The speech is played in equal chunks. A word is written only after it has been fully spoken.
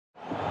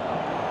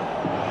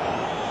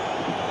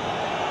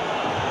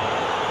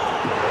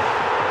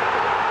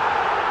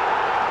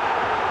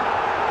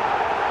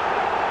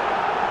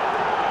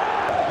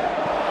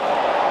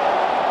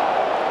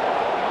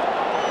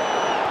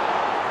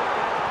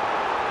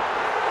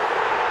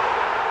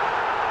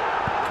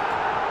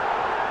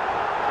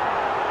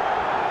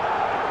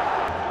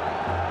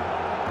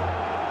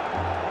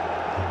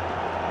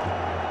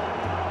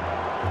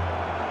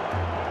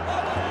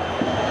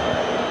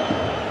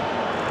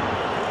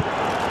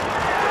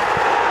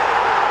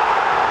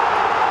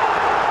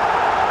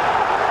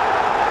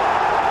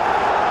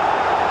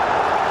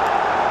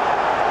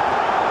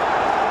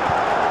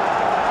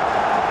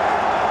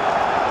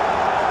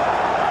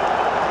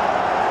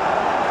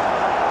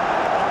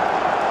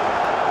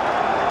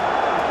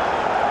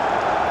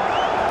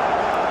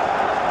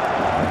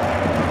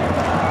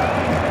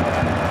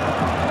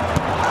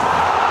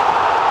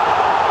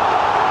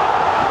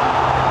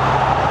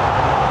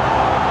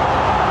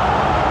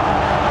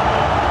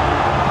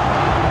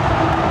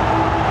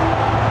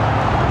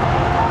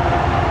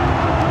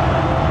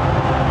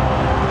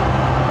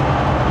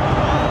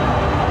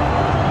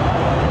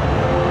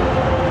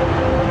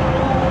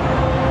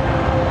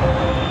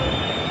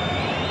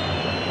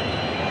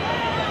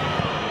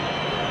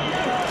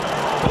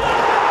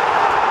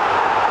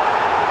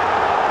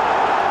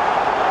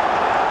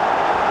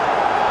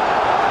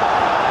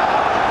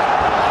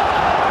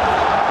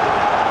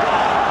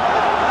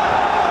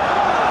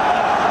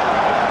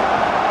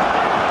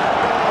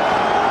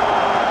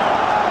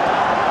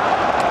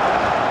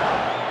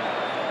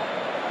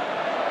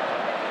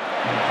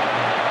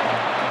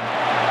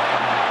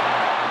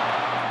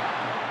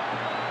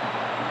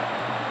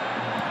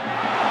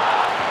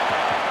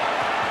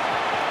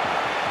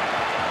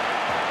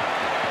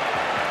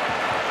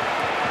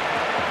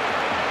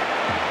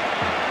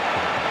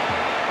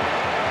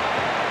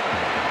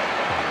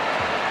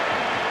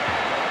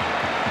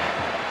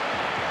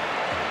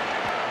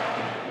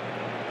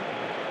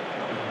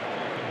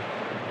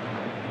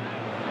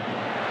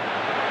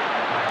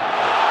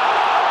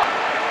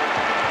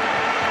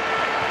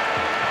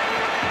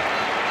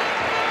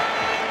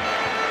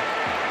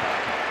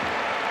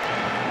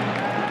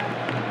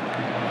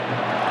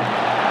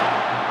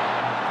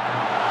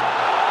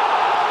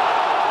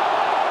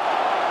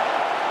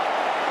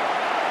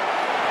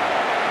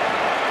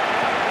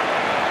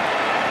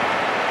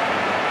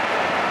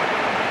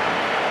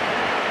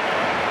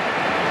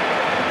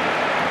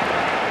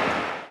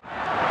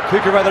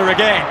Cucurella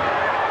again.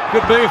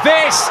 Good move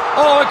this.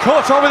 Oh, and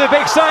caught on with a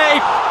big save.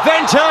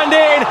 Then turned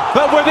in,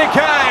 but with it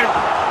count.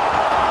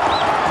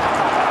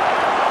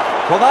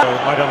 Well,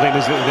 I don't think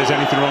there's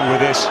anything wrong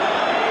with this.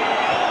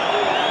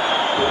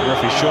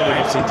 Referee surely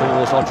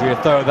towards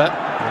Odriozola. There.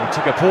 He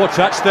took a poor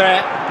touch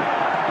there.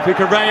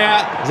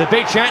 Cucurella, there's a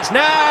big chance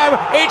now.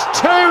 It's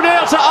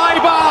 2-0 to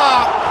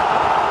Eibar.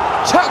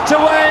 Tucked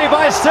away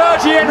by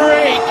Sergi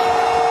Enrique.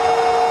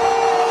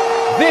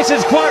 This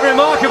is quite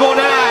remarkable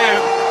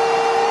now.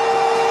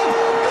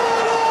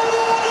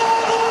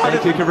 And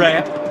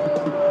Cucurella.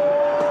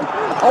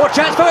 Oh, a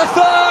chance for a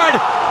third!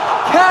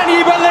 Can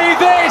you believe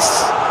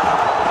this?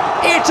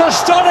 It's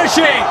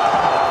astonishing!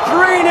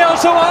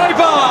 3-0 to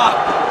Eibar!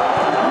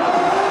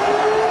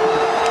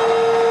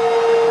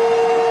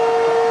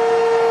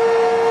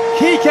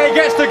 Kike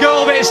gets the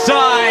goal this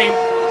time!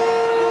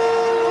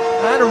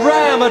 And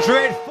Real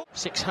Madrid...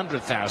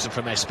 600,000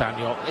 from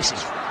Espanyol. This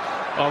is...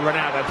 Oh,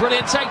 Ronaldo.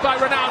 Brilliant take by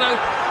Ronaldo.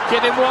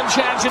 Give him one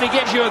chance and he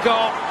gives you a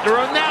goal.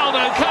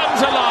 Ronaldo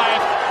comes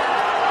alive.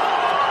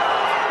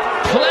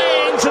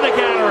 Playing to the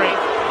gallery.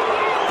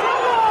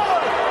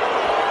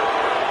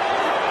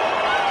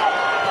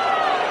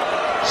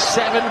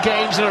 Seven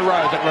games in a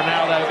row that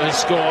Ronaldo has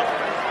scored.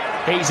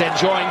 He's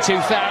enjoying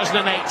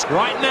 2008.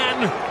 Right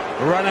man,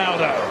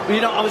 Ronaldo.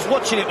 You know, I was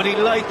watching it when he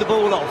laid the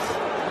ball off.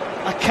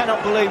 I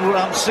cannot believe what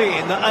I'm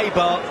seeing, that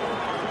Eibar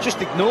just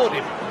ignored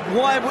him.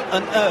 Why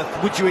on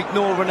earth would you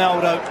ignore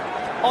Ronaldo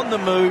on the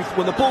move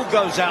when the ball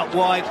goes out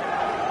wide?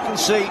 You can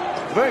see,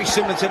 very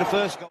similar to the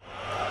first goal.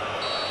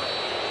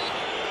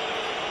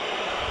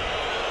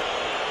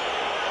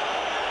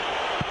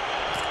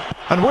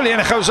 And Willian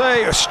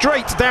Jose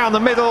straight down the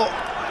middle.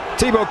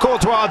 Thibaut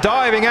Courtois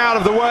diving out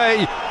of the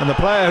way. And the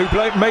player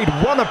who made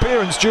one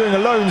appearance during a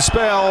loan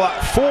spell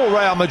for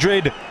Real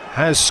Madrid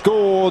has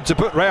scored to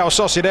put Real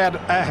Sociedad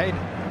ahead.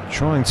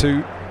 Trying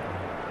to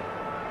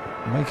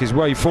make his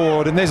way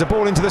forward, and there's a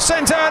ball into the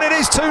centre, and it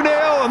is 2-0,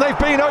 and they've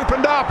been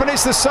opened up, and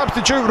it's the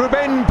substitute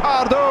Ruben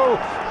Pardo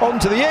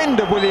onto the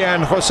end of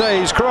Willian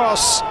Jose's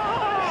cross.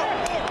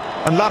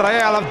 And La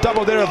Real have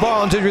doubled their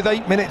advantage with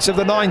 8 minutes of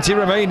the 90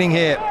 remaining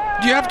here.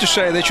 You have to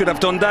say they should have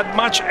done that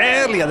much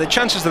earlier, the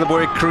chances that they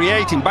were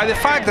creating, by the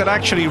fact that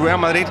actually Real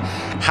Madrid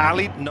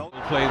hardly no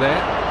play there.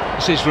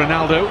 This is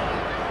Ronaldo.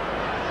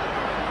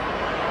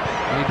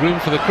 Made room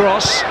for the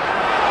cross.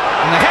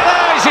 And the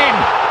header is in!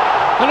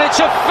 And it's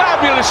a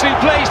fabulously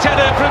placed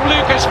header from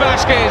Lucas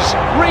Vázquez.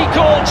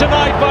 Recalled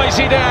tonight by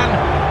Zidane.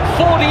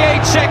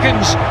 48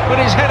 seconds when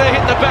his header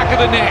hit the back of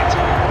the net.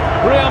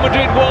 Real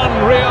Madrid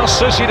 1, Real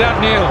Sociedad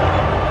 0.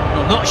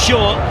 I'm not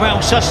sure Real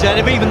Sociedad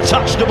have even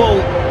touched the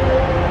ball.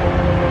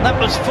 That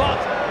was fun.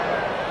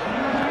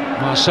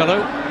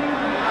 Marcelo.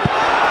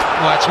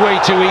 Oh, that's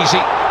way too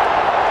easy.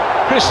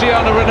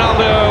 Cristiano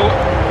Ronaldo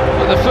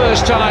for the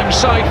first time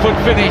side foot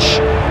finish.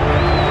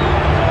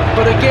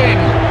 But again,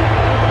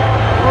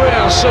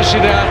 Real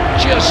Sociedad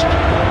just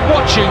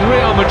watching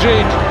Real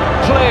Madrid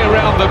play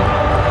around them,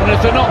 and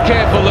if they're not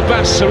careful, the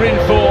Basques are in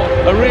for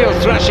a real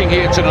thrashing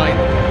here tonight.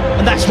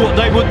 And that's what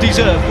they would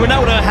deserve.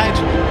 Ronaldo had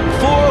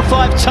 4 or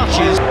 5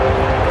 touches.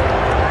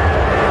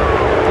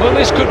 Well,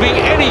 this could be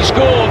any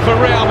score for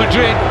Real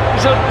Madrid.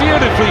 It's a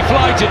beautifully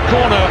flighted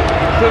corner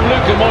from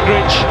Luka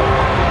Modric.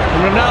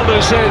 And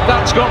Ronaldo said,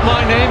 that's got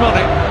my name on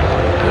it.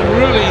 And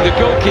really, the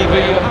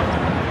goalkeeper...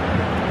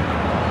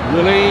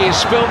 Really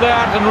spilled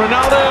that, and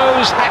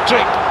Ronaldo's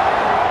hat-trick.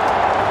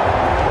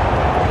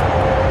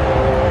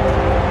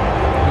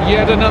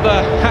 Yet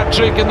another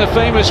hat-trick in the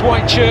famous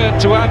white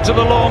shirt to add to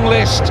the long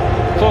list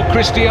for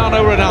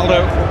Cristiano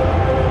Ronaldo.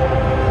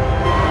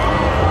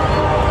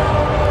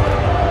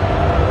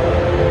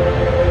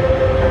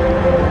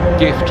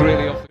 Gift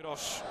really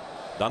off.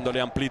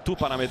 Dándole amplitud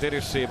para meter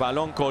ese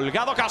balón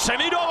colgado.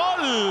 Casemiro,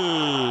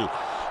 gol.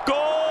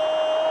 ¡Gol!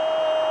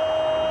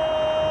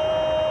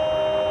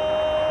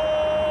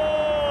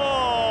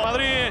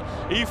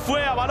 Y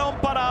fue a balón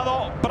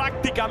parado,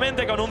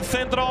 prácticamente con un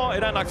centro,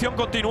 era en acción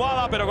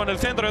continuada, pero con el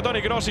centro de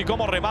Toni Kroos, y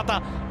cómo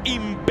remata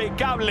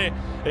impecable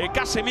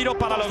Casemiro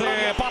para los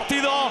de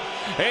partido.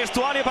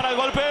 Estuani para el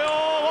golpeo,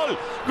 gol,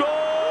 gol.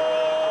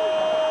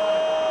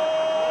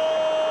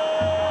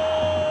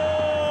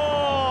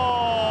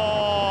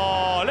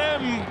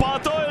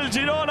 Empató el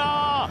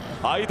Girona.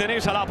 Ahí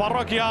tenéis a la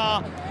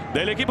parroquia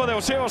del equipo de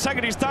Eusebio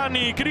Sacristán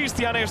y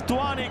Cristian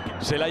Estuani.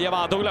 Se la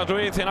lleva Douglas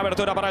Luiz en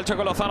abertura para el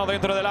Choco Lozano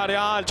dentro del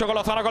área. El Choco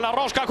Lozano con la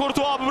rosca,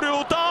 Courtois,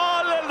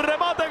 brutal, el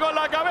remate con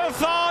la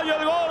cabeza y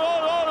el gol,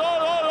 gol, gol, gol,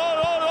 gol, gol,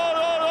 gol,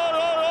 gol, gol,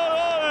 gol,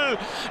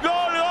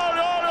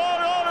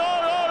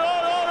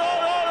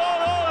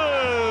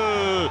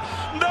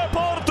 gol, de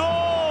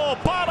Porto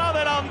para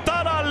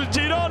adelantar al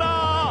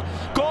Girona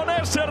con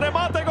ese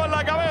remate con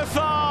la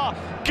cabeza.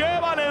 ¡Qué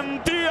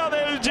valentía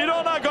del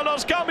Girona con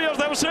los cambios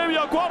de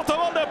Eusebio! Cuarto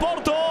gol de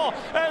Porto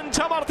en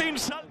Chamartín.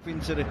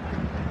 Into the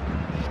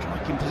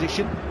striking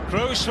position.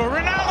 Kroos for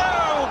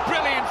Ronaldo!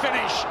 Brilliant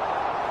finish.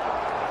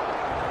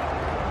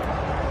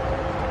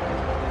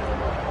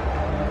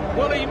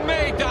 Well, he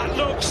made that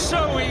look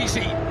so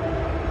easy.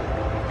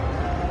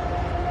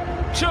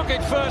 took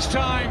it first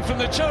time from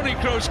the Toni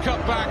Kroos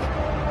cutback,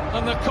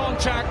 and the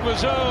contact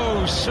was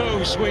oh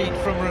so sweet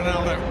from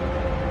Ronaldo.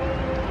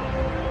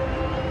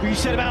 What you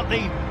said about the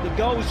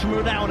goals from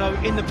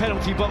Ronaldo in the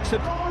penalty box, the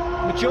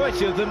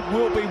majority of them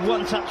will be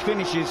one-touch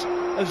finishes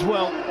as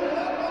well.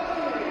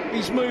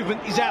 His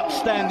movement is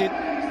outstanding.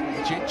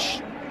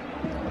 Cic,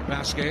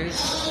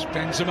 Vasquez,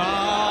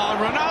 Benzema,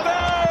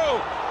 Ronaldo!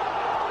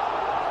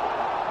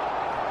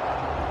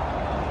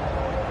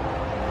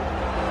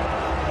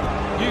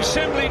 You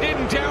simply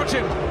didn't doubt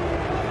him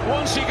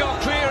once he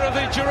got clear of the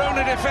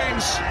Girona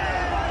defence.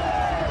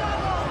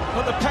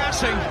 But the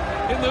passing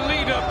in the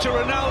lead-up to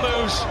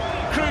Ronaldo's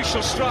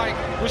crucial strike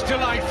was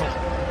delightful.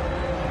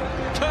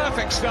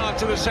 Perfect start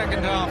to the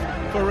second half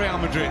for Real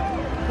Madrid.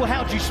 Well,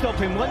 how do you stop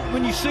him?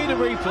 When you see the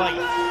replay,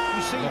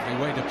 you see... Lovely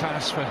way to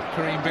pass for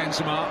Karim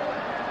Benzema.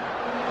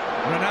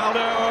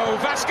 Ronaldo,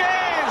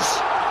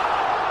 Vasquez!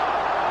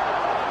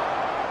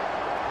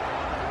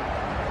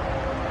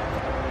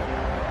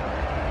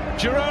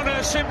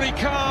 Girona simply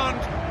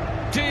can't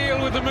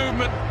deal with the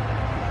movement.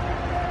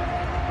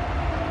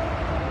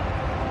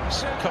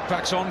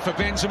 Cutbacks on for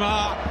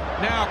Benzema.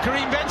 Now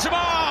Karim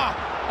Benzema!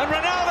 And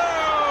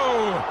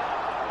Ronaldo!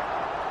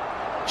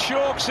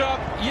 Chalks up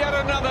yet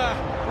another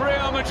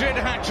Real Madrid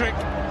hat-trick.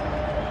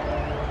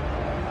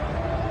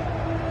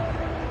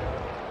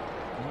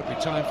 Might be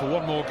time for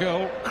one more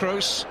goal.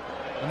 Kroos.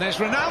 And there's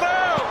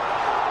Ronaldo!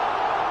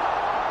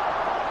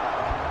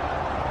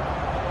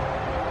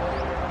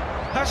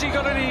 Has he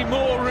got any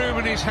more room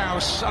in his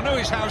house? I know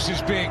his house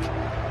is big,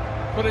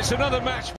 but it's another match.